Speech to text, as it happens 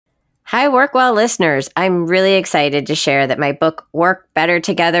Hi, Work Well listeners. I'm really excited to share that my book, Work Better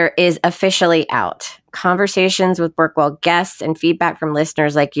Together, is officially out. Conversations with Work Well guests and feedback from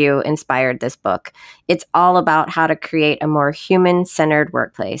listeners like you inspired this book. It's all about how to create a more human-centered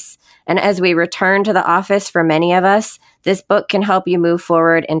workplace. And as we return to the office for many of us, this book can help you move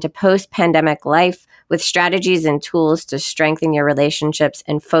forward into post-pandemic life with strategies and tools to strengthen your relationships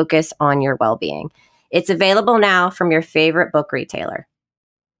and focus on your well-being. It's available now from your favorite book retailer.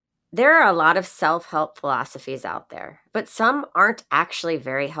 There are a lot of self-help philosophies out there, but some aren't actually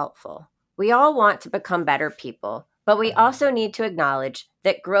very helpful. We all want to become better people, but we also need to acknowledge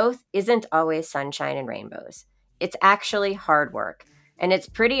that growth isn't always sunshine and rainbows. It's actually hard work, and it's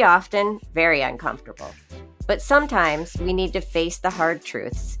pretty often very uncomfortable. But sometimes we need to face the hard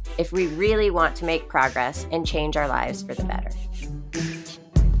truths if we really want to make progress and change our lives for the better.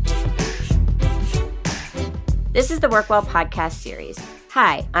 This is the Work Well podcast series.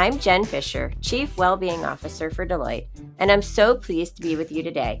 Hi, I'm Jen Fisher, Chief Wellbeing Officer for Deloitte, and I'm so pleased to be with you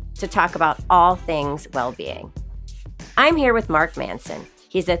today to talk about all things well-being. I'm here with Mark Manson.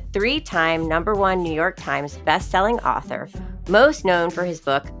 He's a 3-time #1 New York Times best-selling author, most known for his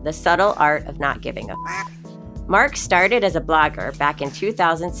book, The Subtle Art of Not Giving a F*ck. Mark started as a blogger back in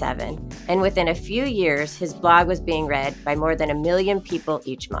 2007, and within a few years, his blog was being read by more than 1 million people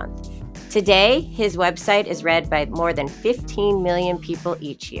each month. Today, his website is read by more than 15 million people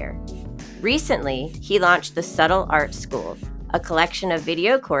each year. Recently, he launched the Subtle Art School, a collection of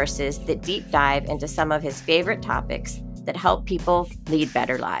video courses that deep dive into some of his favorite topics that help people lead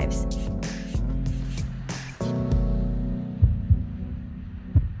better lives.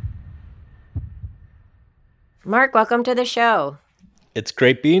 Mark, welcome to the show. It's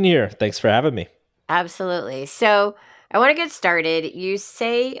great being here. Thanks for having me. Absolutely. So, I want to get started. You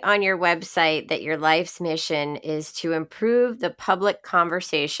say on your website that your life's mission is to improve the public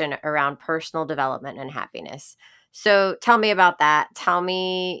conversation around personal development and happiness. So tell me about that. Tell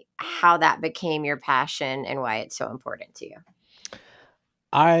me how that became your passion and why it's so important to you.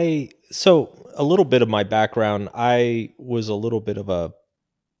 So a little bit of my background, I was a little bit of a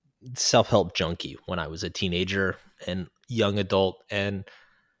self-help junkie when I was a teenager and young adult, and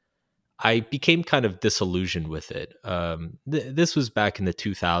I became kind of disillusioned with it. This was back in the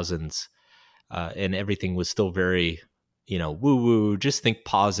 2000s, and everything was still very, woo-woo, just think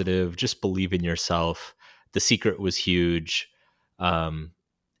positive, just believe in yourself. The Secret was huge.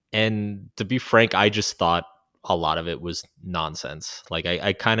 And to be frank, I just thought a lot of it was nonsense. Like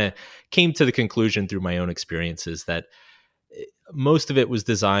I kind of came to the conclusion through my own experiences that most of it was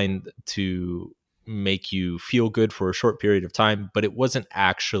designed to make you feel good for a short period of time, but it wasn't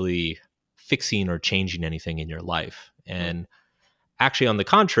actually fixing or changing anything in your life. And actually, on the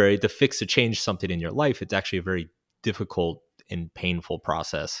contrary, to fix or change something in your life, it's actually a very difficult and painful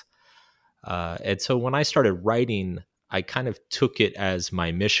process. And so when I started writing, I kind of took it as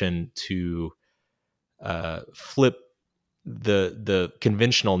my mission to flip the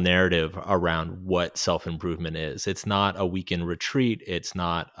conventional narrative around what self-improvement is. It's not a weekend retreat. It's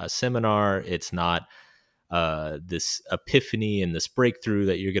not a seminar. It's not this epiphany and this breakthrough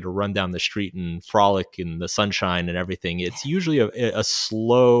that you're going to run down the street and frolic in the sunshine and everything. It's usually a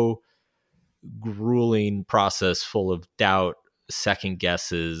slow, grueling process full of doubt, second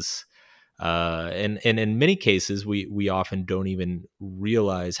guesses. And in many cases, we often don't even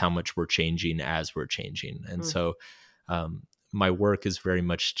realize how much we're changing as we're changing. And so my work is very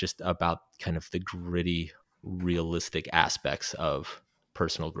much just about kind of the gritty, realistic aspects of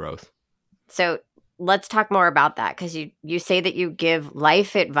personal growth. So let's talk more about that, because you say that you give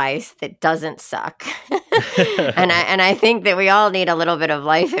life advice that doesn't suck. and I think that we all need a little bit of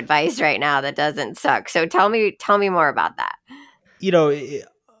life advice right now that doesn't suck. So tell me more about that.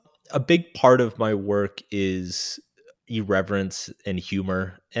 A big part of my work is irreverence and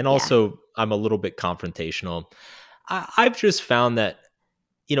humor. And also I'm a little bit confrontational. I've just found that,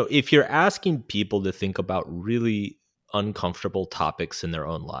 if you're asking people to think about really uncomfortable topics in their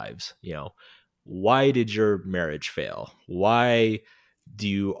own lives, why did your marriage fail? Why do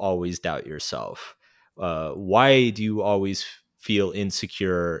you always doubt yourself? Why do you always feel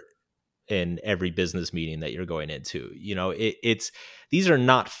insecure in every business meeting that you're going into? These are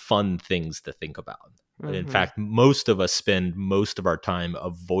not fun things to think about. Mm-hmm. In fact, most of us spend most of our time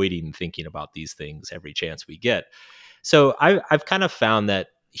avoiding thinking about these things every chance we get. So I've kind of found that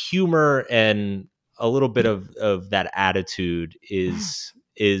humor and a little bit of that attitude is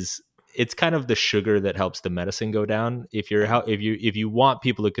it's kind of the sugar that helps the medicine go down. If you want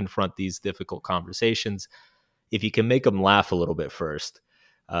people to confront these difficult conversations, if you can make them laugh a little bit first,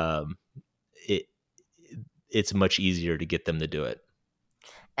 it's much easier to get them to do it.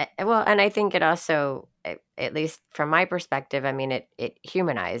 Well, and I think it also, at least from my perspective, I mean, it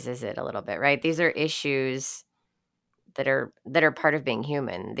humanizes it a little bit, right? These are issues that are part of being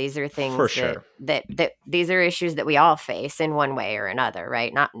human. These are For things that sure. these are issues that we all face in one way or another,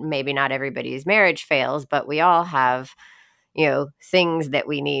 right? Not maybe not everybody's marriage fails, but we all have, things that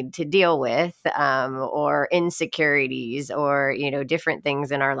we need to deal with, or insecurities, or different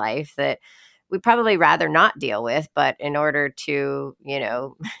things in our life that we probably rather not deal with, but in order to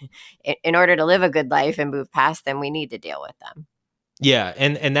in order to live a good life and move past them, we need to deal with them. Yeah,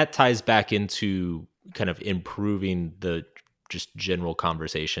 and that ties back into kind of improving the just general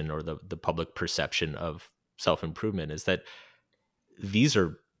conversation or the public perception of self-improvement, is that these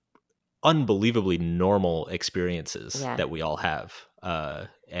are unbelievably normal experiences Yeah. that we all have.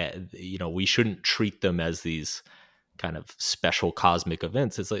 And, we shouldn't treat them as these kind of special cosmic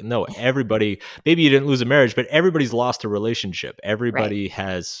events. It's like, no, everybody, maybe you didn't lose a marriage, but everybody's lost a relationship. Right. Everybody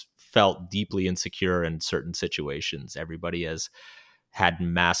has felt deeply insecure in certain situations. Everybody has had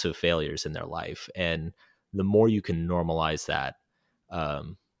massive failures in their life. And the more you can normalize that,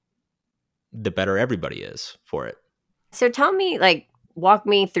 um, the better everybody is for it. So tell me, like, walk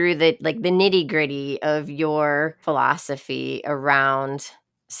me through the nitty gritty of your philosophy around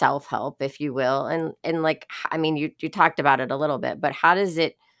self help, if you will, and like, I mean, you talked about it a little bit, but how does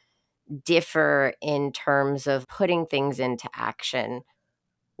it differ in terms of putting things into action?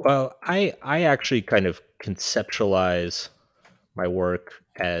 Well, I actually kind of conceptualize my work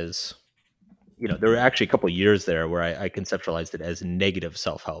as, there were actually a couple of years there where I conceptualized it as negative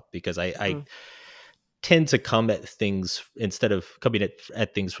self-help, because I Mm. tend to come at things, instead of coming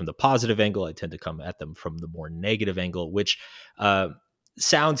at things from the positive angle, I tend to come at them from the more negative angle, which uh,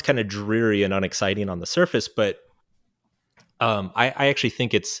 sounds kind of dreary and unexciting on the surface, but I actually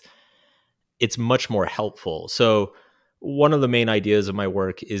think it's much more helpful. So one of the main ideas of my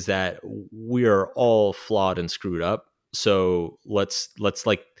work is that we are all flawed and screwed up. So let's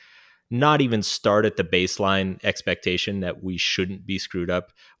like not even start at the baseline expectation that we shouldn't be screwed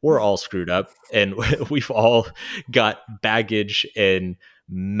up. We're all screwed up, and we've all got baggage and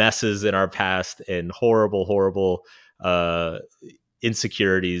messes in our past and horrible uh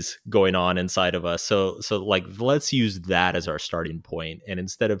insecurities going on inside of us. So like, let's use that as our starting point, and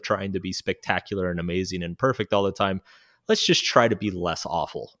instead of trying to be spectacular and amazing and perfect all the time, let's just try to be less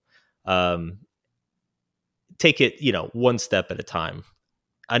awful. um Take it, one step at a time.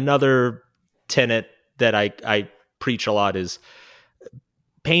 Another tenet that I preach a lot is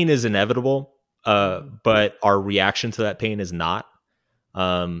pain is inevitable, Mhm. but our reaction to that pain is not.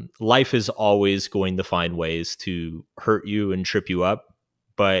 Life is always going to find ways to hurt you and trip you up,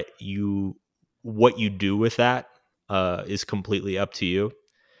 but what you do with that is completely up to you.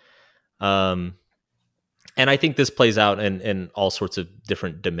 Um, and I think this plays out in all sorts of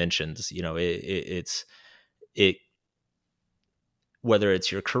different dimensions. It whether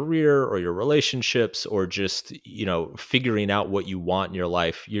it's your career or your relationships or just figuring out what you want in your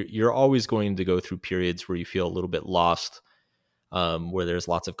life, you're always going to go through periods where you feel a little bit lost, where there's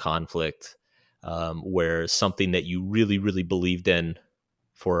lots of conflict, where something that you really, really believed in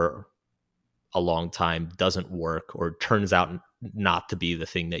for a long time doesn't work or turns out not to be the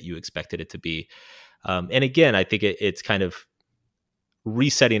thing that you expected it to be. And again, I think it's kind of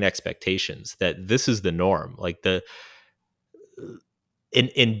resetting expectations that this is the norm. Like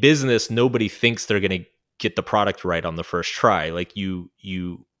in business, nobody thinks they're going to get the product right on the first try. Like you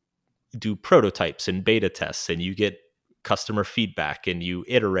do prototypes and beta tests, and you get customer feedback, and you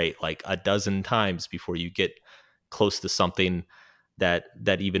iterate like a dozen times before you get close to something that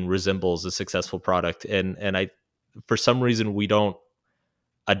even resembles a successful product. And I, for some reason, we don't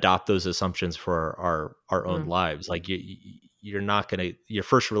adopt those assumptions for our own Mm. lives. Like you're not gonna, your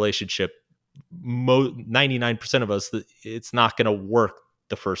first relationship, 99% of us, it's not gonna work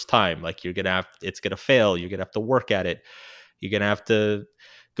the first time. Like it's gonna fail. You're gonna have to work at it. You're gonna have to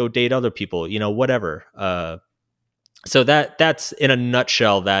go date other people, whatever. So that's in a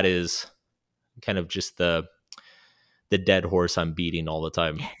nutshell, that is kind of just the dead horse I'm beating all the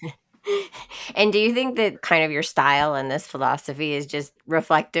time. And do you think that kind of your style and this philosophy is just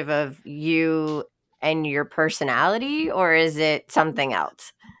reflective of you and your personality, or is it something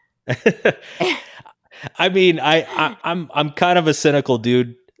else? I mean, I'm kind of a cynical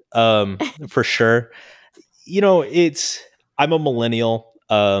dude, for sure. It's I'm a millennial.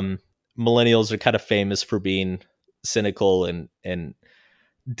 Millennials are kind of famous for being cynical and Rightfully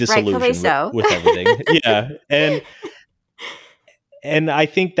disillusioned with so. with everything. Yeah, and I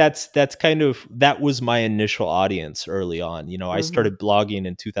think that's kind of, that was my initial audience early on. I Hmm. started blogging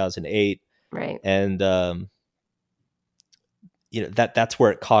in 2008, Right. and that's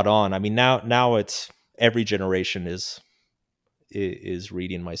where it caught on. I mean, now it's every generation is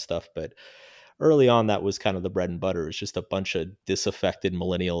reading my stuff, but early on that was kind of the bread and butter. It's just a bunch of disaffected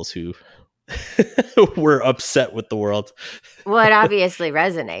millennials who were upset with the world. Well, it obviously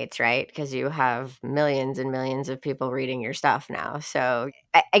resonates, right? Because you have millions and millions of people reading your stuff now. So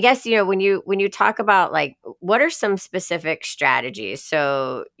I guess, when you talk about, like, what are some specific strategies?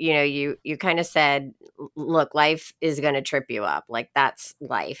 So, you kind of said, look, life is going to trip you up. Like, that's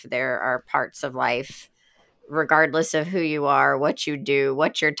life. There are parts of life, regardless of who you are, what you do,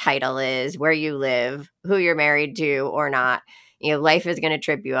 what your title is, where you live, who you're married to or not. Life is going to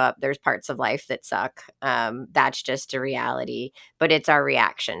trip you up. There's parts of life that suck. That's just a reality, but it's our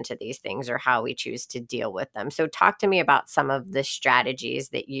reaction to these things or how we choose to deal with them. So talk to me about some of the strategies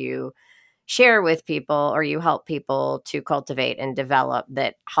that you share with people or you help people to cultivate and develop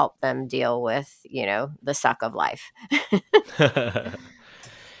that help them deal with, the suck of life.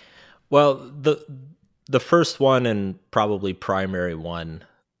 Well, the first one and probably primary one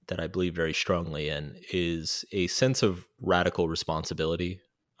that I believe very strongly in is a sense of radical responsibility,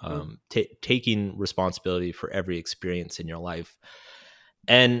 Mm, taking responsibility for every experience in your life.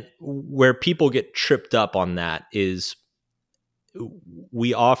 And where people get tripped up on that is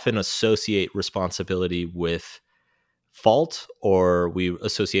we often associate responsibility with fault, or we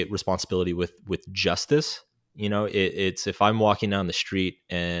associate responsibility with justice. It's if I'm walking down the street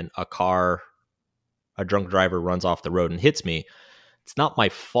and a drunk driver runs off the road and hits me, it's not my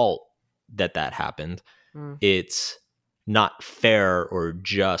fault that happened. mm, It's not fair or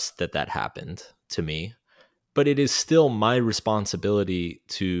just that happened to me, but it is still my responsibility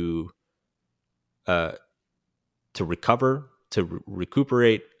uh, to recover, to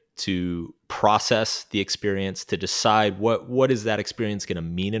recuperate, to process the experience, to decide what is that experience going to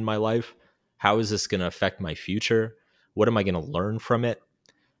mean in my life? How is this going to affect my future? What am I going to learn from it?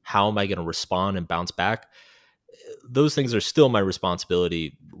 How am I going to respond and bounce back? Those things are still my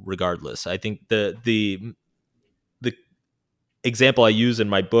responsibility regardless. I think the example I use in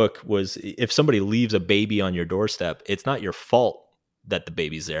my book was, if somebody leaves a baby on your doorstep, it's not your fault that the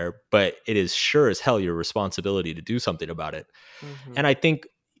baby's there, but it is sure as hell your responsibility to do something about it. mhm, And I think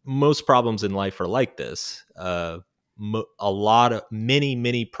most problems in life are like this. A lot of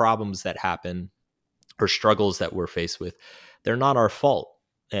many problems that happen, or struggles that we're faced with, they're not our fault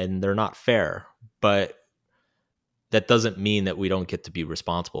and they're not fair, but that doesn't mean that we don't get to be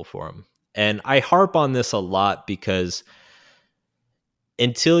responsible for them. And I harp on this a lot because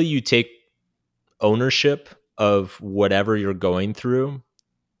until you take ownership of whatever you're going through,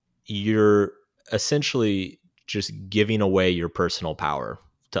 you're essentially just giving away your personal power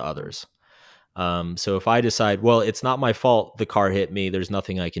to mm. others. So if I decide, well, it's not my fault the car hit me, there's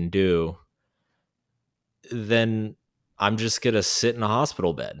nothing I can do, then I'm just going to sit in a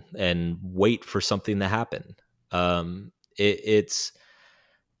hospital bed and wait for something to happen. It's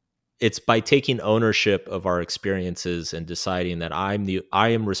by taking ownership of our experiences and deciding that I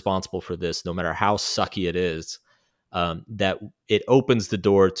am responsible for this, no matter how sucky it is, that it opens the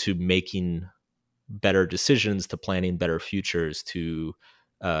door to making better decisions, to planning better futures, to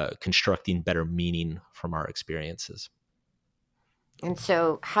constructing better meaning from our experiences. And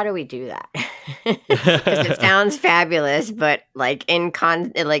so how do we do that? Because it sounds fabulous, but like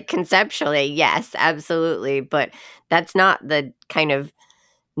conceptually, yes, absolutely, but that's not the kind of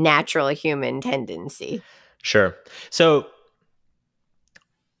natural human tendency. Sure. So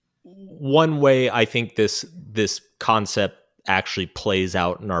one way I think this concept actually plays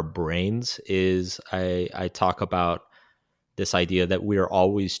out in our brains is I talk about this idea that we are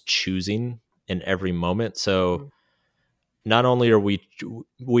always choosing in every moment. So Mm, not only are we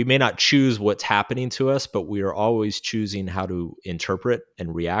may not choose what's happening to us, but we are always choosing how to interpret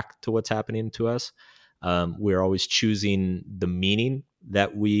and react to what's happening to us. We are always choosing the meaning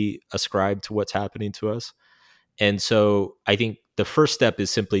that we ascribe to what's happening to us. And so I think the first step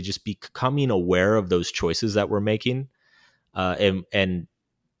is simply just becoming aware of those choices that we're making. And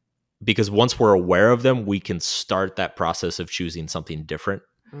because once we're aware of them, we can start that process of choosing something different.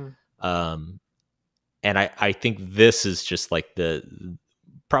 mm, Um, and I think this is just like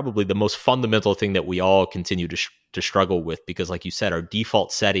probably the most fundamental thing that we all continue to struggle with, because like you said, our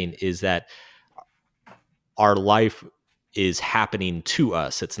default setting is that our life is happening to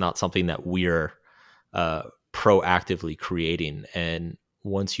us. It's not something that we're uh, proactively creating. And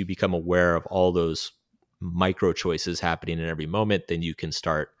once you become aware of all those micro choices happening in every moment, then you can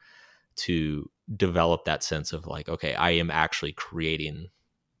start to develop that sense of like, okay, I am actually creating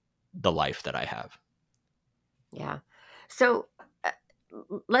the life that I have. yeah. So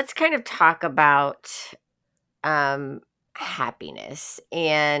let's kind of talk about happiness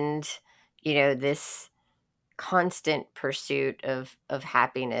and, this constant pursuit of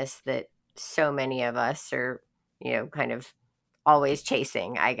happiness that so many of us are, kind of always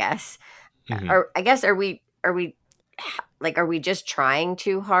chasing, I guess. Hmm. Or I guess are we just trying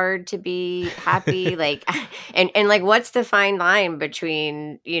too hard to be happy? Like and like what's the fine line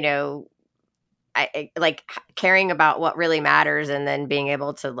between, like caring about what really matters and then being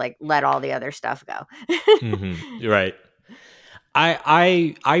able to like let all the other stuff go. Hmm. Right.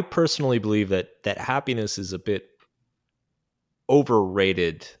 I personally believe that happiness is a bit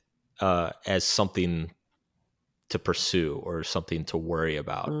overrated as something to pursue or something to worry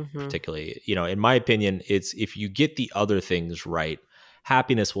about. Mhm. Particularly, in my opinion, it's if you get the other things right,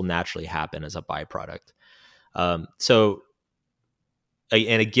 happiness will naturally happen as a byproduct. So,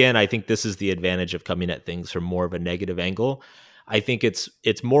 and again, I think this is the advantage of coming at things from more of a negative angle. I think it's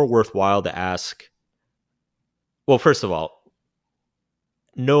more worthwhile to ask. Well, first of all,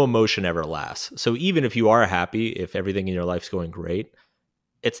 no emotion ever lasts. So even if you are happy, if everything in your life's going great,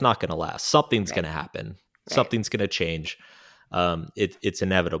 it's not going to last. Something's going Right. to happen. Right. Something's going to change. It's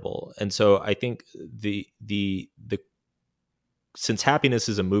inevitable. And so I think the since happiness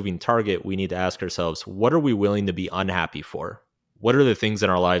is a moving target, we need to ask ourselves, what are we willing to be unhappy for? What are the things in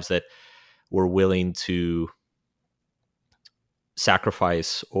our lives that we're willing to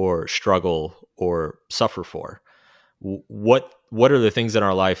sacrifice or struggle or suffer for? What are the things in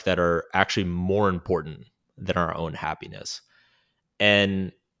our life that are actually more important than our own happiness?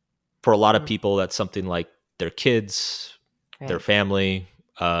 And for a lot of Mm. people, that's something like their kids, their Right. family,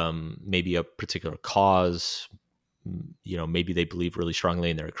 maybe a particular cause. Maybe they believe really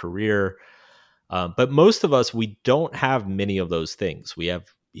strongly in their career. But most of us, we don't have many of those things. We have,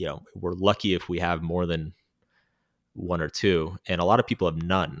 we're lucky if we have more than one or two, and a lot of people have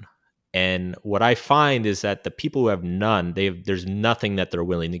none. And what I find is that the people who have none, there's nothing that they're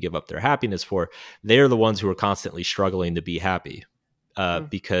willing to give up their happiness for. They're the ones who are constantly struggling to be happy, Mm.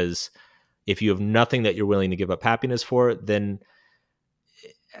 because if you have nothing that you're willing to give up happiness for, then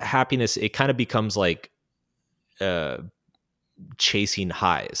happiness, it kind of becomes like uh, chasing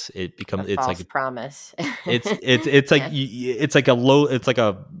highs. A It's false like promise. it's like Yeah. it's like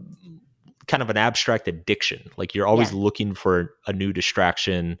a kind of an abstract addiction. Like you're always Yeah. looking for a new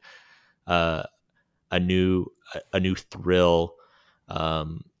distraction, uh, a new thrill,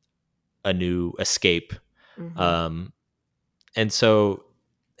 um, a new escape, Mhm. um, and so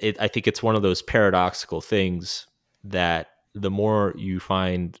I think it's one of those paradoxical things that the more you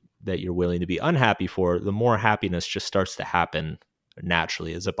find that you're willing to be unhappy for, the more happiness just starts to happen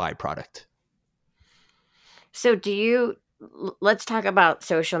naturally as a byproduct. So let's talk about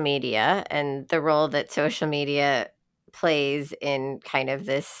social media and the role that social media plays in kind of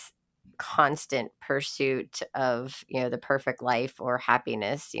this constant pursuit of, the perfect life or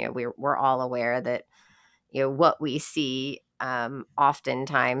happiness. We're all aware that, what we see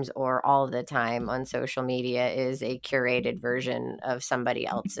oftentimes or all the time on social media is a curated version of somebody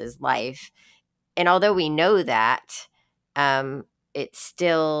else's life. And although we know that, um, it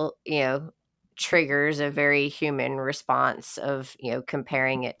still, triggers a very human response of,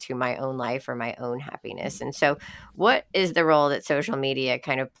 comparing it to my own life or my own happiness. And so, what is the role that social media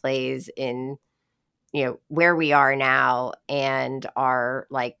kind of plays in, where we are now and our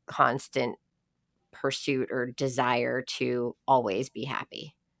like constant pursuit or desire to always be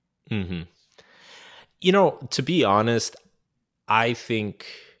happy? Hmm. To be honest, I think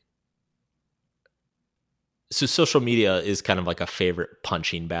so. Social media is kind of like a favorite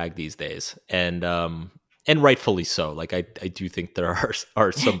punching bag these days, and rightfully so. Like I do think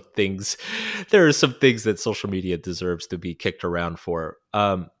are some things, there are some things that social media deserves to be kicked around for.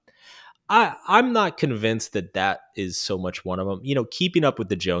 I'm not convinced that is so much one of them. Keeping up with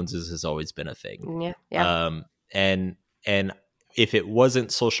the Joneses has always been a thing, Yeah, yeah. um, and if it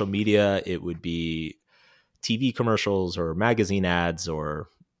wasn't social media, it would be TV commercials or magazine ads or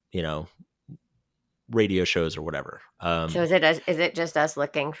you know radio shows or whatever. So is it just us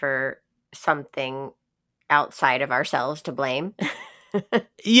looking for something outside of ourselves to blame?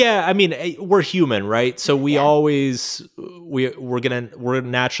 Yeah, I mean, we're human, right? So we Yeah. always we're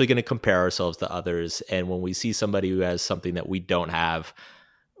naturally gonna compare ourselves to others, and when we see somebody who has something that we don't have,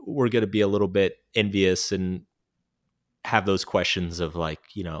 we're gonna be a little bit envious and have those questions of like,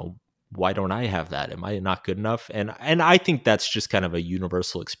 why don't I have that? Am I not good enough? And I think that's just kind of a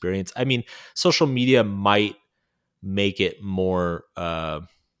universal experience. I mean, social media might make it more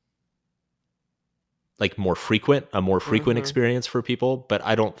like a more frequent Mhm. experience for people, but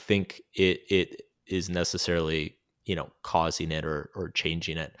I don't think it is necessarily, causing it or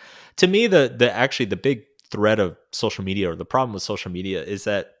changing it. To me, the actually the big thread of social media, or the problem with social media, is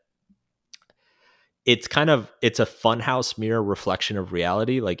that it's a funhouse mirror reflection of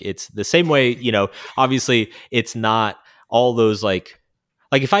reality. Like, it's the same way, obviously it's not all those like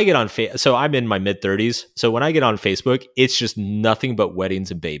if I get on so I'm in my mid 30s. So when I get on Facebook, it's just nothing but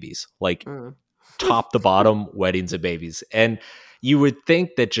weddings and babies, like Mm. top to bottom weddings and babies. And you would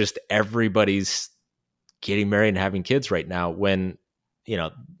think that just everybody's getting married and having kids right now, when, you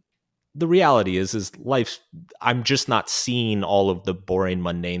know, the reality is life. I'm just not seeing all of the boring,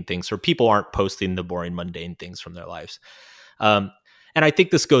 mundane things, or people aren't posting the boring, mundane things from their lives. Um, and I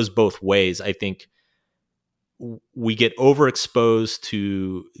think this goes both ways. I think we get overexposed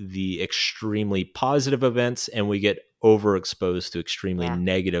to the extremely positive events, and we get overexposed to extremely Yeah.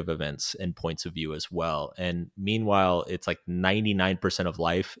 negative events and points of view as well. And meanwhile, it's like 99% of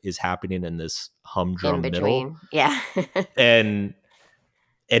life is happening in this In humdrum middle. between. Yeah. And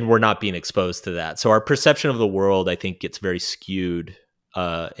we're not being exposed to that. So our perception of the world, I think, gets very skewed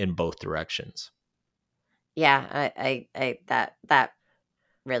in both directions. Yeah. That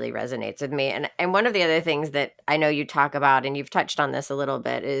really resonates with me. And one of the other things that I know you talk about, and you've touched on this a little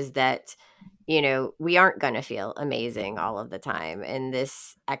bit, is that, we aren't going to feel amazing all of the time. And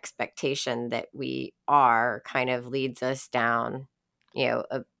this expectation that we are kind of leads us down,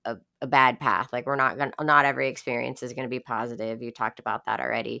 a bad path. Like, not every experience is going to be positive. You talked about that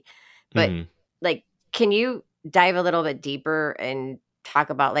already. But Mm-hmm. like, can you dive a little bit deeper and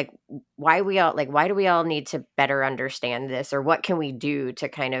talk about like why do we all need to better understand this, or what can we do to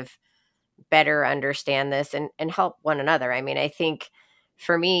kind of better understand this and help one another? I mean, I think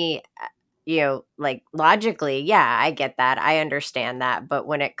for me, like logically, yeah, I get that. I understand that. But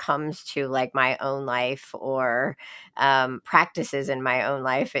when it comes to like my own life, or practices in my own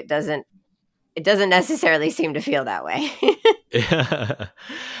life, it doesn't necessarily seem to feel that way.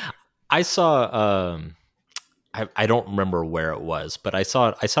 I saw I don't remember where it was, but I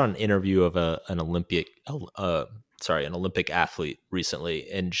saw an interview of an Olympic athlete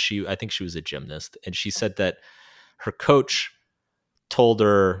recently, and I think she was a gymnast, and she said that her coach told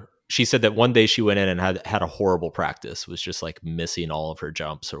her, she said that one day she went in and had a horrible practice, was just like missing all of her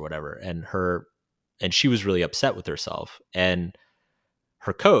jumps or whatever, and she was really upset with herself. And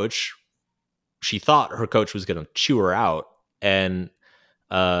her coach, she thought her coach was going to chew her out, and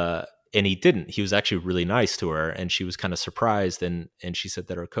uh and he didn't. He was actually really nice to her, and she was kind of surprised. And she said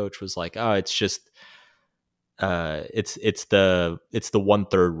that her coach was like, "Oh, it's just it's the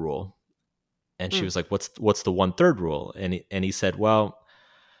 1/3 rule." And she Mm, was like, "What's the 1/3 rule?" And he said, "Well,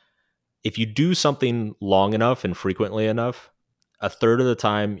 if you do something long enough and frequently enough, a third of the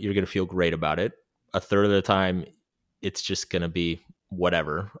time you're going to feel great about it. A third of the time it's just going to be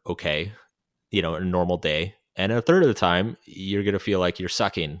whatever, okay, a normal day. And a third of the time you're going to feel like you're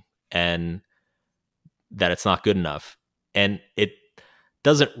sucking and that it's not good enough. And it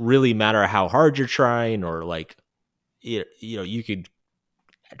doesn't really matter how hard you're trying, or like, you could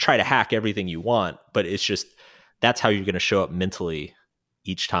try to hack everything you want, but it's just, that's how you're going to show up mentally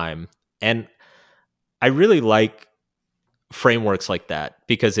each time." And I really like frameworks like that,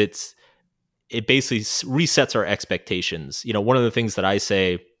 because it basically resets our expectations. One of the things that I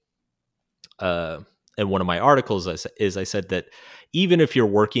say in one of my articles is I said that even if you're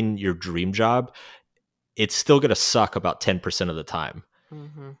working your dream job, it's still going to suck about 10% of the time.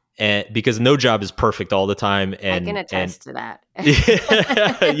 hmm And because no job is perfect all the time. I can And attest to that.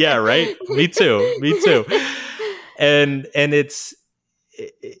 yeah, right. Me too. Me too. And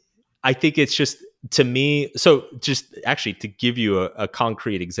I think it's just, to me, so just actually to give you a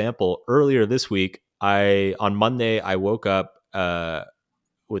concrete example, earlier this week, on Monday, I woke up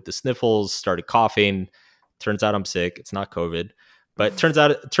with the sniffles, started coughing. Turns out I'm sick. It's not COVID, but turns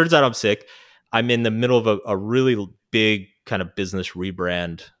out I'm sick. I'm in the middle of a really big kind of business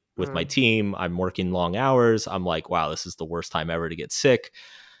rebrand with my Mm. team. I'm working long hours. I'm like, wow, this is the worst time ever to get sick.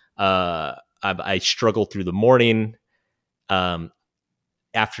 I struggle through the morning. Um,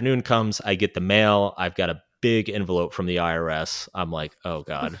 Afternoon comes, I get the mail. I've got a big envelope from the IRS. I'm like, oh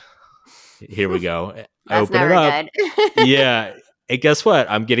God, here we go. I That's open it never up. good. Yeah. And guess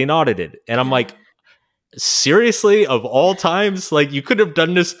what? I'm getting audited. And I'm like, seriously, of all times, like, you could have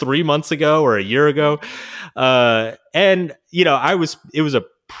done this 3 months ago or a year ago. And it was a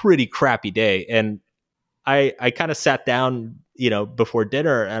pretty crappy day. And I kind of sat down, before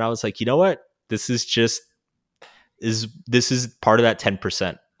dinner, and I was like, you know what? This is part of that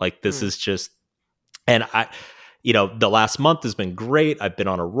 10%. Like, this Mm, is just, and the last month has been great. I've been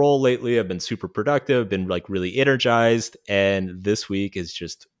on a roll lately. I've been super productive, been like really energized. And this week has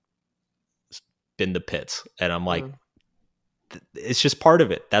just been the pits. And I'm like, mm. it's just part of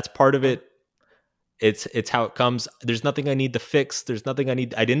it. That's part of Yeah. it. It's how it comes. There's nothing I need to fix. There's nothing I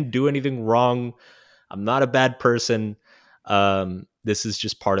didn't do anything wrong. I'm not a bad person. This is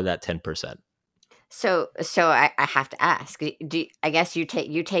just part of that 10%. So I have to ask. I guess you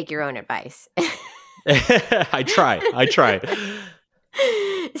take your own advice. I try.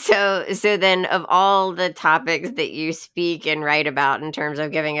 So then, of all the topics that you speak and write about in terms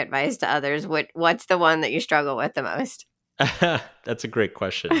of giving advice to others, what's the one that you struggle with the most? That's a great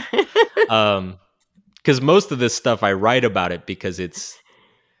question. Because most of this stuff I write about it because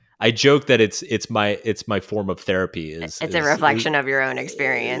I joke that it's my form of therapy. It's a reflection of your own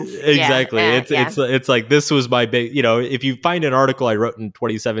experience. Yeah, Exactly. yeah. It's like this was my big. If you find an article I wrote in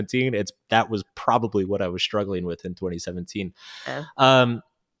 2017, that was probably what I was struggling with in 2017. Uh, Um,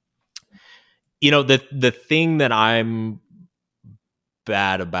 the thing that I'm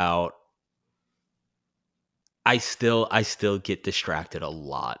bad about, I still get distracted a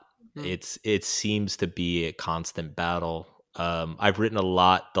lot. mm, It seems to be a constant battle. I've written a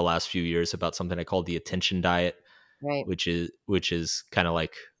lot the last few years about something I call the attention diet, right. which is kind of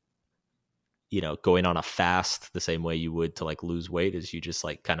like going on a fast the same way you would to like lose weight, is you just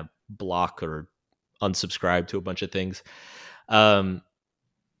like kind of block or unsubscribe to a bunch of things. Um,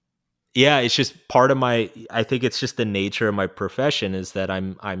 yeah, it's just part of I think it's just the nature of my profession is that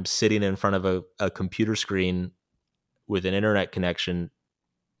I'm sitting in front of a computer screen with an internet connection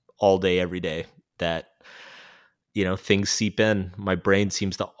all day, every day, that things seep in. My brain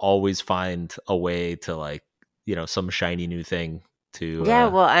seems to always find a way to like some shiny new thing to Yeah,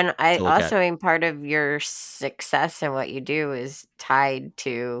 well, and I look also at. mean part of your success and what you do is tied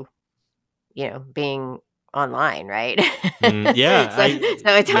to, being online, right? Yeah, So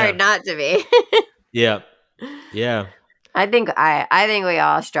it's yeah, hard not to be. yeah, yeah. I think we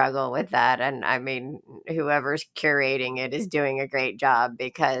all struggle with that, and I mean, whoever's curating it is doing a great job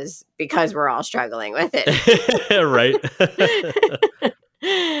because we're all struggling with it. Right.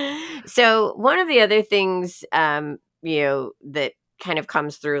 So one of the other things, that kind of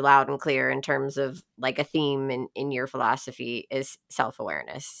comes through loud and clear in terms of like a theme in your philosophy is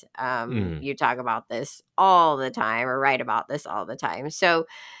self-awareness. Mm, You talk about this all the time or write about this all the time. So,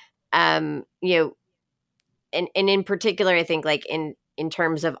 um, you know, and in particular, I think like in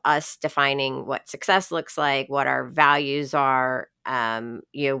terms of us defining what success looks like, what our values are,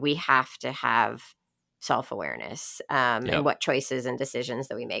 we have to have self-awareness, and yep. what choices and decisions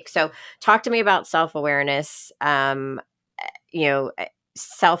that we make. So talk to me about self-awareness. You know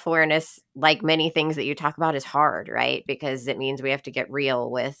Self-awareness, like many things that you talk about, is hard, right? Because it means we have to get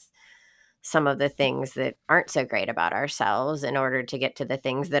real with some of the things that aren't so great about ourselves in order to get to the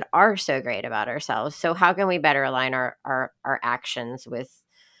things that are so great about ourselves. So how can we better align our actions with,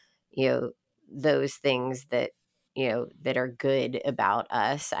 those things that are good about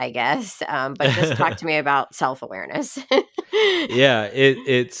us, I guess. But just talk to me about self-awareness. Yeah,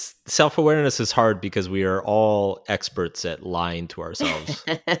 it's self-awareness is hard because we are all experts at lying to ourselves.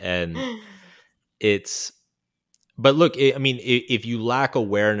 And it's but look, I mean, if you lack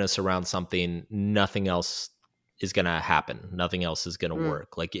awareness around something, nothing else is going to happen. Nothing else is going to Mm,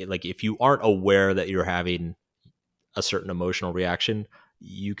 work. Like if you aren't aware that you're having a certain emotional reaction,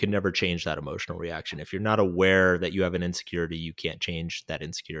 you can never change that emotional reaction. If you're not aware that you have an insecurity, you can't change that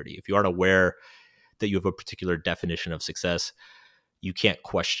insecurity. If you aren't aware that you have a particular definition of success, you can't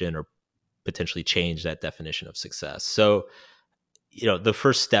question or potentially change that definition of success. So, the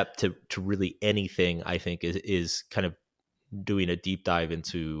first step to really anything, I think, is kind of doing a deep dive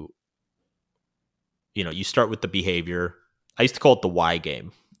into, you start with the behavior. I used to call it the why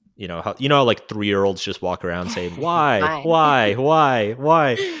game. How like 3-year-olds just walk around saying why, fine.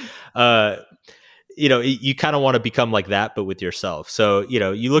 why. Uh, you kind of want to become like that, but with yourself. So, you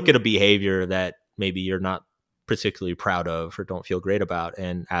look Mm, at a behavior that maybe you're not particularly proud of or don't feel great about,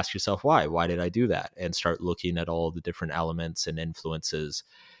 and ask yourself why. Why did I do that? And start looking at all the different elements and influences.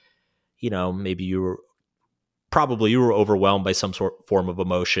 Maybe you were overwhelmed by some sort form of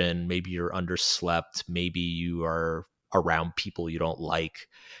emotion. Maybe you're underslept. Maybe you are around people you don't like.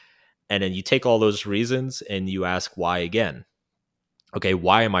 And then you take all those reasons and you ask why again. Okay,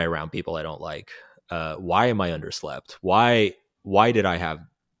 why am I around people I don't like? Why am I underslept? Why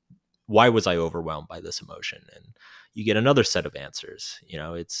was I overwhelmed by this emotion? And you get another set of answers.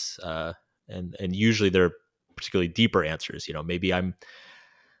 It's and usually they're particularly deeper answers. Maybe I'm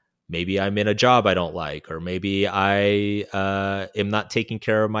in a job I don't like, or maybe I am not taking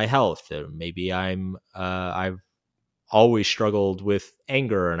care of my health, or maybe I've always struggled with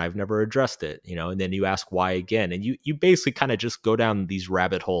anger and I've never addressed it. And then you ask why again, and you basically kind of just go down these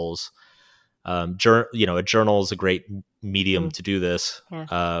rabbit holes. A journal is a great medium mm, to do this,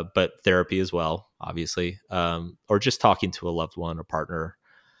 yeah. but therapy as well. obviously, or just talking to a loved one or partner.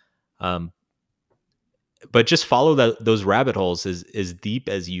 But just follow those rabbit holes as deep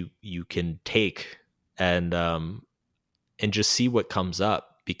as you can take, and just see what comes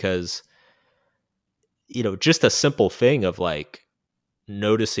up, because just a simple thing of like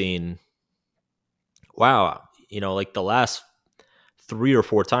noticing, wow, like the last 3 or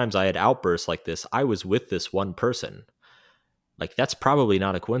 4 times I had outbursts like this, I was with this one person. Like, that's probably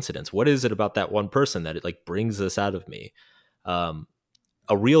not a coincidence. What is it about that one person that it like brings this out of me?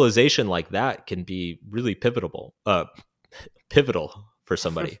 A realization like that can be really pivotal for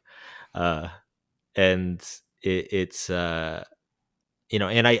somebody. And it's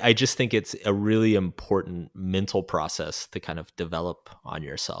and I just think it's a really important mental process to kind of develop on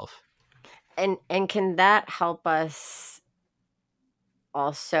yourself. And can that help us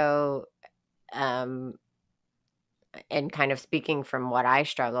also, and kind of speaking from what I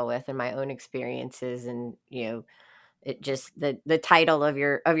struggle with in my own experiences, and it just the title of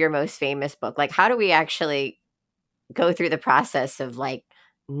your most famous book, like, how do we actually go through the process of like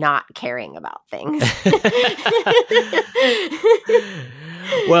not caring about things?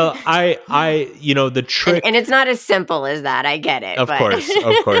 Well, the trick, and it's not as simple as that. I get it. Of course.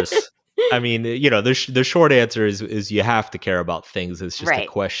 I mean, the short answer is you have to care about things. It's just right.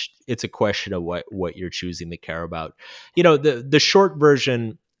 a question. It's a question of what you're choosing to care about. The short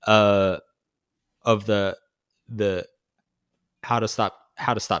version of the how to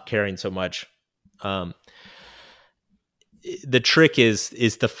stop caring so much. The trick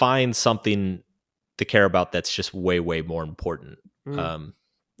is to find something to care about that's just way, way more important.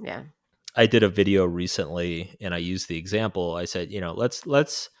 Yeah. I did a video recently and I used the example. I said,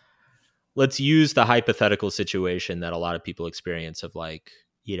 let's use the hypothetical situation that a lot of people experience of like,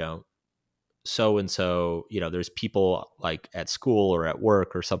 so-and-so, there's people like at school or at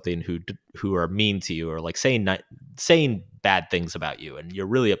work or something who are mean to you, or like saying bad things about you, and you're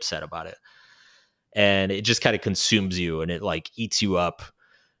really upset about it. And it just kind of consumes you and it like eats you up.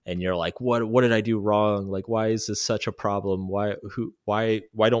 And you're like, what did I do wrong? Like, why is this such a problem? Why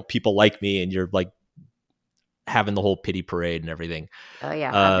don't people like me? And you're like having the whole pity parade and everything. Oh yeah.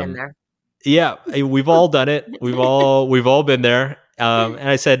 I've been there. Yeah. We've all done it. We've all been there. And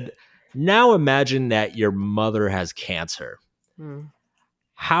I said, now imagine that your mother has cancer.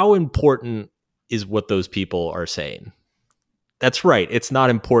 How important is what those people are saying? That's right. It's not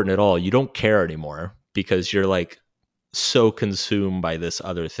important at all. You don't care anymore because you're like so consumed by this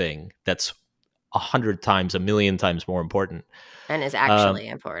other thing that's 100 times, 1,000,000 times more important. And is actually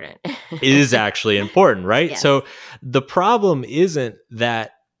important. It is actually important, right? Yes. So the problem isn't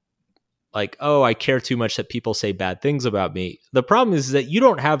that like, oh, I care too much that people say bad things about me. The problem is that you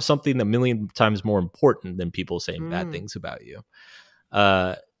don't have something 1,000,000 times more important than people saying bad things about you.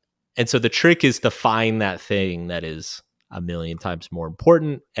 And so the trick is to find that thing that is 1,000,000 times more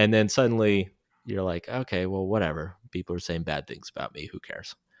important. And then suddenly you're like, okay, well, whatever. People are saying bad things about me. Who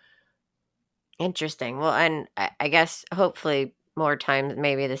cares? Interesting. Well, and I guess hopefully more times,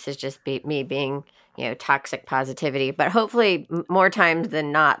 maybe this is just me being, toxic positivity, but hopefully more times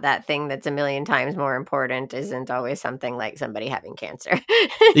than not, that thing that's 1,000,000 times more important isn't always something like somebody having cancer.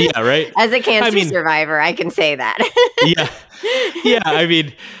 Yeah, right. As a cancer survivor, I can say that. Yeah. I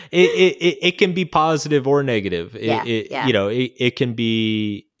mean, it can be positive or negative. It can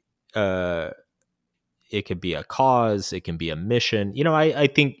be, it could be a cause, it can be a mission. I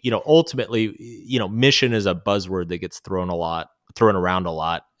think, ultimately, mission is a buzzword that gets thrown around a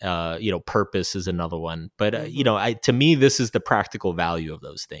lot. Purpose is another one. But, to me, this is the practical value of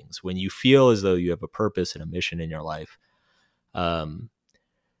those things. When you feel as though you have a purpose and a mission in your life,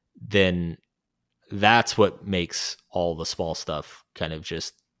 then that's what makes all the small stuff kind of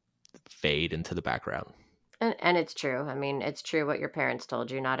just fade into the background. And it's true. I mean, it's true what your parents told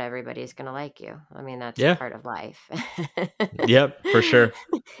you. Not everybody's going to like you. I mean, that's part of life. Yep, for sure.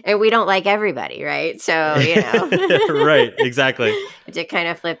 And we don't like everybody, right? So, Right, exactly. To kind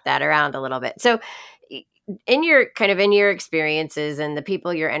of flip that around a little bit. So in your experiences and the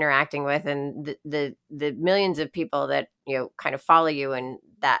people you're interacting with and the millions of people that, kind of follow you and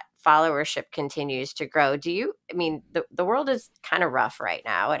that followership continues to grow. The world is kind of rough right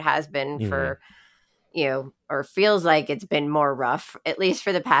now. It has been for or feels like it's been more rough, at least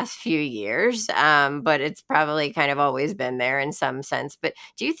for the past few years. But it's probably kind of always been there in some sense. But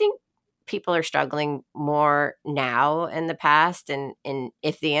do you think people are struggling more now in the past? And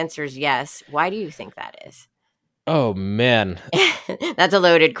if the answer is yes, why do you think that is? Oh, man. That's a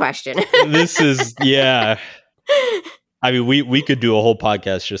loaded question. This is, yeah. I mean, we could do a whole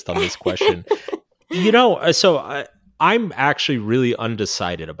podcast just on this question. So I'm actually really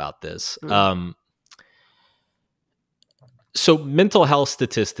undecided about this. So mental health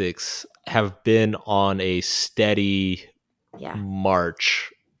statistics have been on a steady Yeah.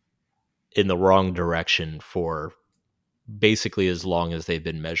 march in the wrong direction for basically as long as they've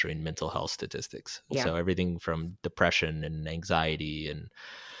been measuring mental health statistics. Yeah. So everything from depression and anxiety and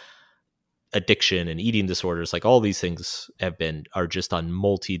addiction and eating disorders, like all these things are just on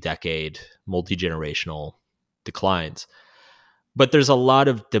multi-decade, multi-generational declines. But there's a lot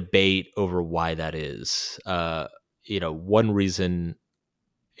of debate over why that is. One reason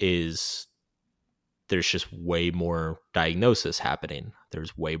is there's just way more diagnosis happening.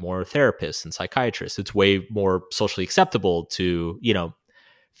 There's way more therapists and psychiatrists. It's way more socially acceptable to,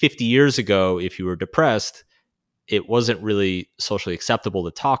 50 years ago, if you were depressed, it wasn't really socially acceptable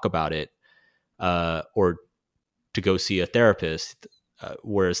to talk about it, or to go see a therapist.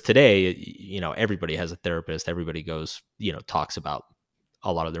 Whereas today, everybody has a therapist. Everybody goes, talks about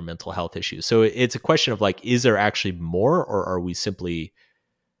a lot of their mental health issues. So it's a question of like, is there actually more, or are we simply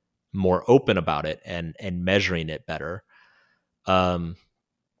more open about it and measuring it better? Um,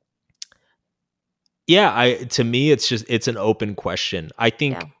 yeah, to me, it's an open question. I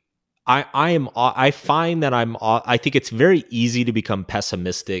Yeah. think I find that I think it's very easy to become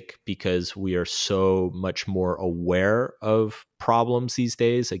pessimistic because we are so much more aware of problems these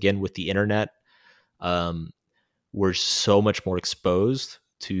days. Again, with the internet, um, we're so much more exposed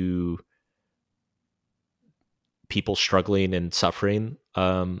to people struggling and suffering,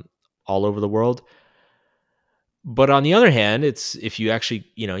 all over the world. But on the other hand, it's if you actually,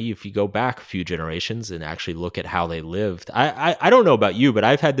 if you go back a few generations and actually look at how they lived, I don't know about you, but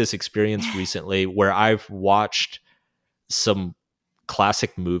I've had this experience recently where I've watched some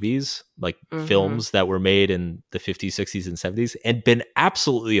classic movies, like Mm-hmm. films that were made in the 50s, 60s, and 70s, and been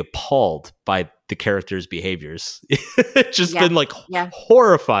absolutely appalled by the characters' behaviors. Just Yeah. been like Yeah.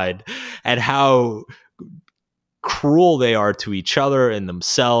 horrified at how cruel they are to each other and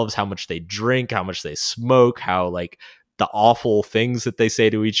themselves, how much they drink, how much they smoke, how like the awful things that they say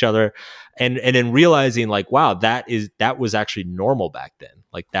to each other. And then realizing like, wow, that was actually normal back then.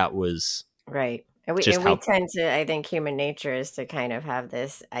 Like that was Right. And we just and we how tend to, I think human nature is to kind of have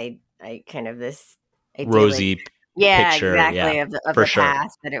this I kind of this idyllic, rosy yeah, picture. Yeah, exactly, of for the sure.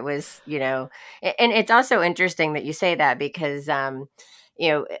 past, that it was, and it's also interesting that you say that because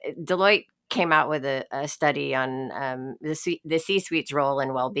Deloitte came out with a study on the C-suite's role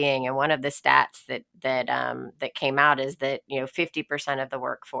in well-being, and one of the stats that came out is that 50% of the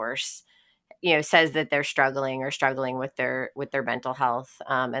workforce says that they're struggling with their mental health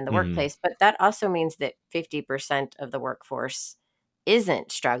in the Mhm. workplace. But that also means that 50% of the workforce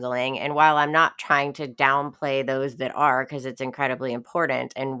isn't struggling. And while I'm not trying to downplay those that are, because it's incredibly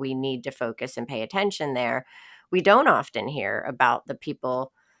important and we need to focus and pay attention there, we don't often hear about the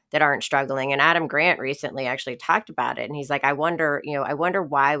people that aren't struggling. And Adam Grant recently actually talked about it. And he's like, I wonder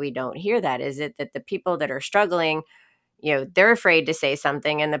why we don't hear that. Is it that the people that are struggling, they're afraid to say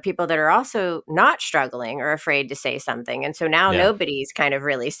something, and the people that are also not struggling are afraid to say something, and so now Yeah. nobody's kind of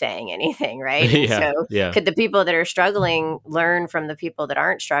really saying anything, right? And Yeah. so Yeah. could the people that are struggling learn from the people that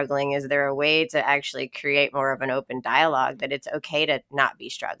aren't struggling? Is there a way to actually create more of an open dialogue that it's okay to not be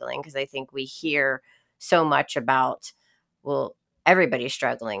struggling? Because I think we hear so much about, well, everybody's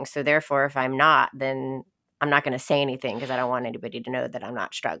struggling, so therefore if I'm not, then I'm not going to say anything because I don't want anybody to know that I'm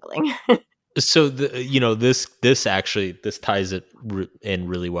not struggling. So this ties it in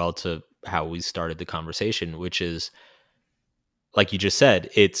really well to how we started the conversation, which is like you just said,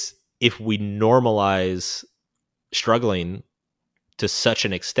 it's if we normalize struggling to such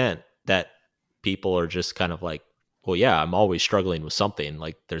an extent that people are just kind of like, well, yeah, I'm always struggling with something.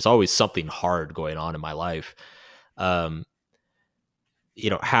 Like there's always something hard going on in my life. Um,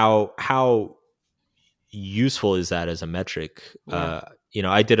 how useful is that as a metric? Yeah.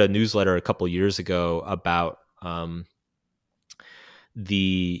 I did a newsletter a couple years ago about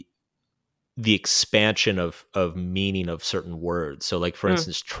the the expansion of meaning of certain words. So, like for Mm,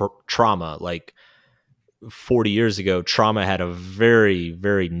 instance, trauma. Like 40 years ago, trauma had a very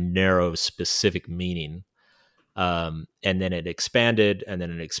very narrow specific meaning, and then it expanded, and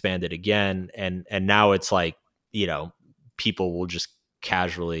then it expanded again, and now it's like people will just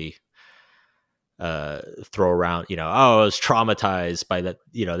casually throw around, oh, I was traumatized by that,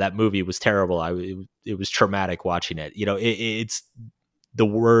 that movie was terrible. It was traumatic watching it. It's the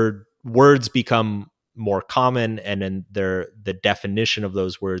words become more common, and then the definition of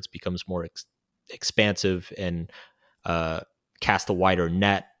those words becomes more expansive and uh, cast a wider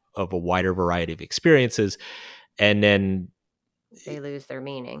net of a wider variety of experiences, and then they lose their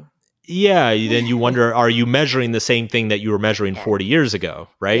meaning. yeah, then you wonder, are you measuring the same thing that you were measuring Yeah. 40 years ago,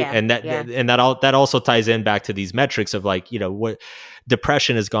 right? Yeah. And Yeah. that also ties in back to these metrics of like, what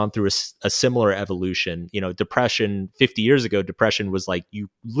depression has gone through a similar evolution. Depression 50 years ago, depression was like you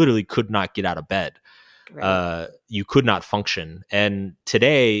literally could not get out of bed. Right. You could not function. And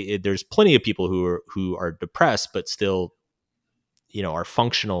today there's plenty of people who are depressed but still, are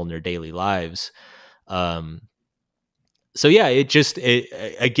functional in their daily lives. So yeah,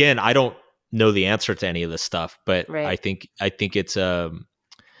 again, I don't know the answer to any of this stuff, but I Right. think it's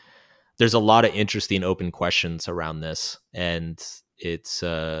there's a lot of interesting open questions around this, and it's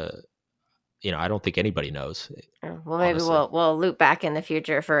I don't think anybody knows, Oh, well, maybe honestly. we'll loop back in the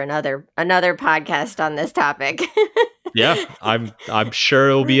future for another podcast on this topic. Yeah, I'm sure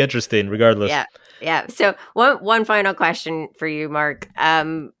it'll be interesting regardless. Yeah. Yeah. So one final question for you, Mark.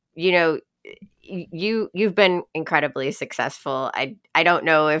 You've been incredibly successful. I don't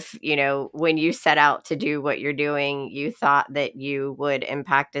know if, when you set out to do what you're doing, you thought that you would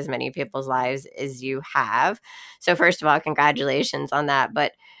impact as many people's lives as you have. So first of all, congratulations on that.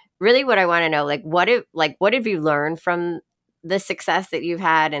 But really what I want to know, what have you learned from the success that you've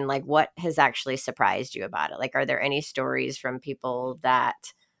had, and what has actually surprised you about it? Like, are there any stories from people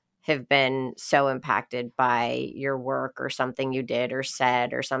that have been so impacted by your work or something you did or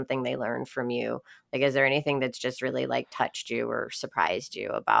said or something they learned from you? Like, is there anything that's just really touched you or surprised you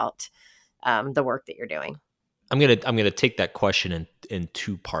about the work that you're doing? I'm gonna take that question in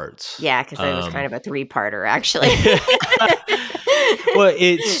two parts. Yeah, because it was kind of a three-parter, actually. Well,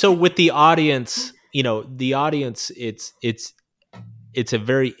 so with the audience, it's a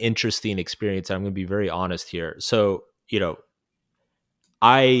very interesting experience. I'm going to be very honest here. So,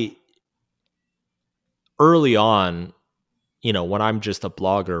 I early on, when I'm just a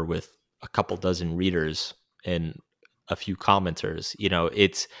blogger with a couple dozen readers and a few commenters,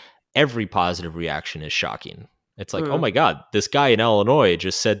 it's every positive reaction is shocking. It's like, oh my God, this guy in Illinois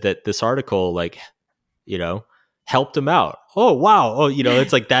just said that this article, helped him out. Oh, wow. Oh,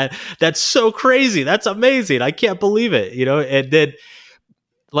 it's like that. That's so crazy. That's amazing. I can't believe it. And then,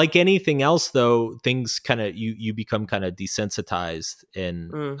 like anything else, though, things kind of you become kind of desensitized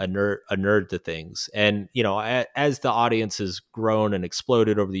and a nerd to things. And as the audience has grown and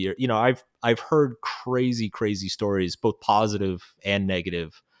exploded over the year, I've heard crazy stories, both positive and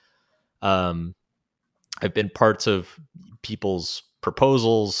negative. I've been parts of people's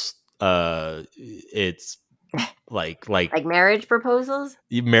proposals. It's like marriage proposals.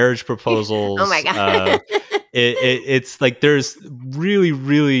 Marriage proposals. Oh my God. It's like there's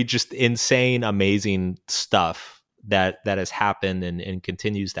really just insane, amazing stuff that has happened and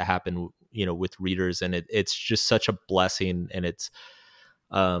continues to happen, with readers, and it's just such a blessing. And it's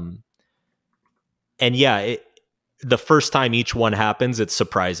and yeah, the first time each one happens, it's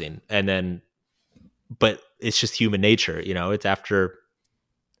surprising, and then but it's just human nature. It's after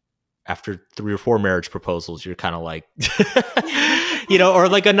 3 or 4 marriage proposals, you're kind of like, or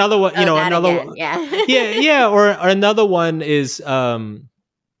like another one, another again. Yeah. yeah, or another one is, people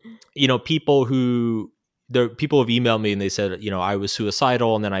have emailed me and they said, I was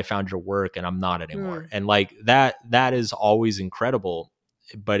suicidal and then I found your work and I'm not anymore. And like that is always incredible,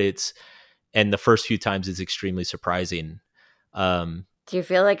 but and the first few times it's extremely surprising. Do you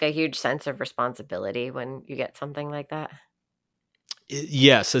feel like a huge sense of responsibility when you get something like that?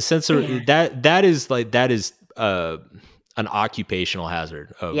 Yes, a sense of that is an occupational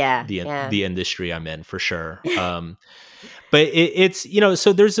hazard of the industry I'm in, for sure. But it's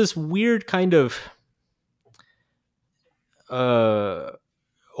so there's this weird kind of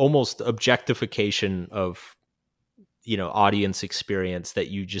almost objectification of audience experience that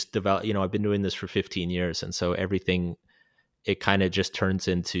you just develop. I've been doing this for 15 years, and so everything, it kind of just turns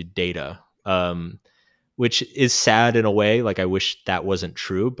into data. Which is sad in a way. Like, I wish that wasn't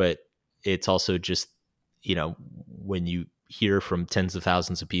true, but it's also just, when you hear from tens of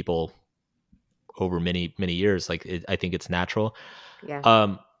thousands of people over many years, like I think it's natural.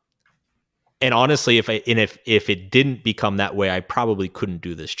 Yeah. And honestly, if it didn't become that way, I probably couldn't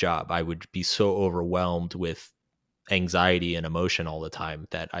do this job. I would be so overwhelmed with anxiety and emotion all the time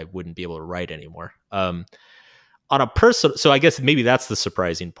that I wouldn't be able to write anymore. On a personal, so I guess maybe that's the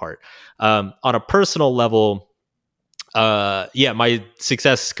surprising part. On a personal level, my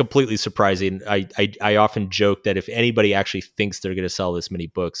success is completely surprising. I often joke that if anybody actually thinks they're going to sell this many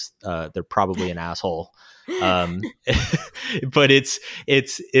books, they're probably an asshole. But it's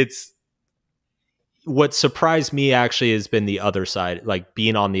what surprised me actually has been the other side, like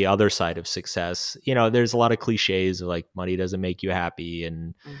being on the other side of success. You know, there's a lot of cliches of like money doesn't make you happy.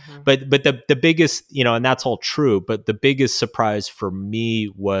 And, but the biggest, you know, and that's all true, but the biggest surprise for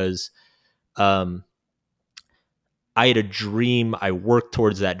me was, I had a dream. I worked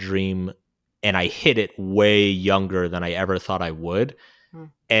towards that dream and I hit it way younger than I ever thought I would.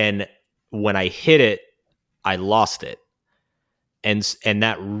 And when I hit it, I lost it. And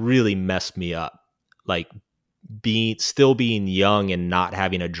that really messed me up. Like still being young and not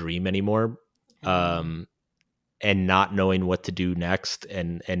having a dream anymore. And not knowing what to do next,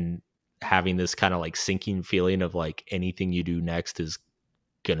 and having this kind of like sinking feeling of like anything you do next is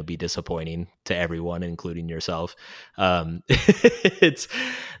going to be disappointing to everyone, including yourself. It's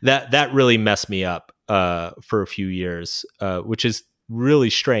that really messed me up for a few years, which is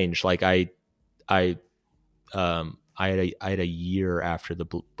really strange. Like I had a year after the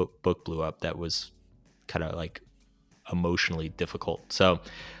book blew up that was kind of like emotionally difficult. So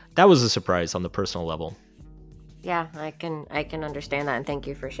that was a surprise on the personal level. Yeah, I can understand that, and thank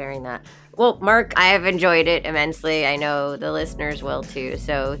you for sharing that. Well, Mark, I have enjoyed it immensely. I know the listeners will too.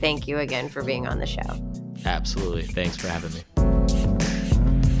 So thank you again for being on the show. Absolutely. Thanks for having me.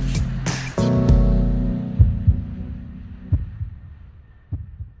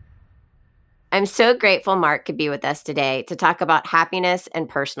 I'm so grateful Mark could be with us today to talk about happiness and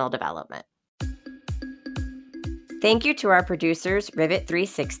personal development. Thank you to our producers, Rivet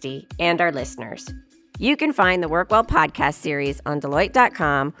 360, and our listeners. You can find the Work Well podcast series on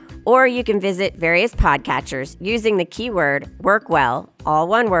Deloitte.com, or you can visit various podcatchers using the keyword WorkWell, all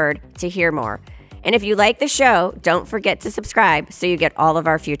one word, to hear more. And if you like the show, don't forget to subscribe so you get all of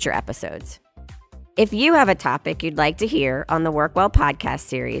our future episodes. If you have a topic you'd like to hear on the Work Well podcast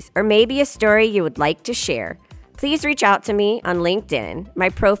series, or maybe a story you would like to share, please reach out to me on LinkedIn. My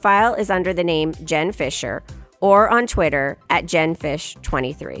profile is under the name Jen Fisher, or on Twitter at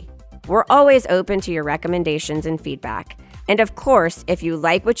JenFish23. We're always open to your recommendations and feedback. And of course, if you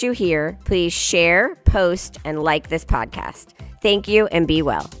like what you hear, please share, post, and like this podcast. Thank you, and be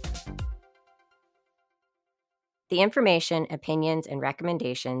well. The information, opinions, and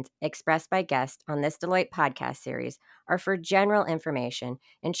recommendations expressed by guests on this Deloitte podcast series are for general information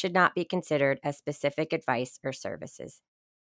and should not be considered as specific advice or services.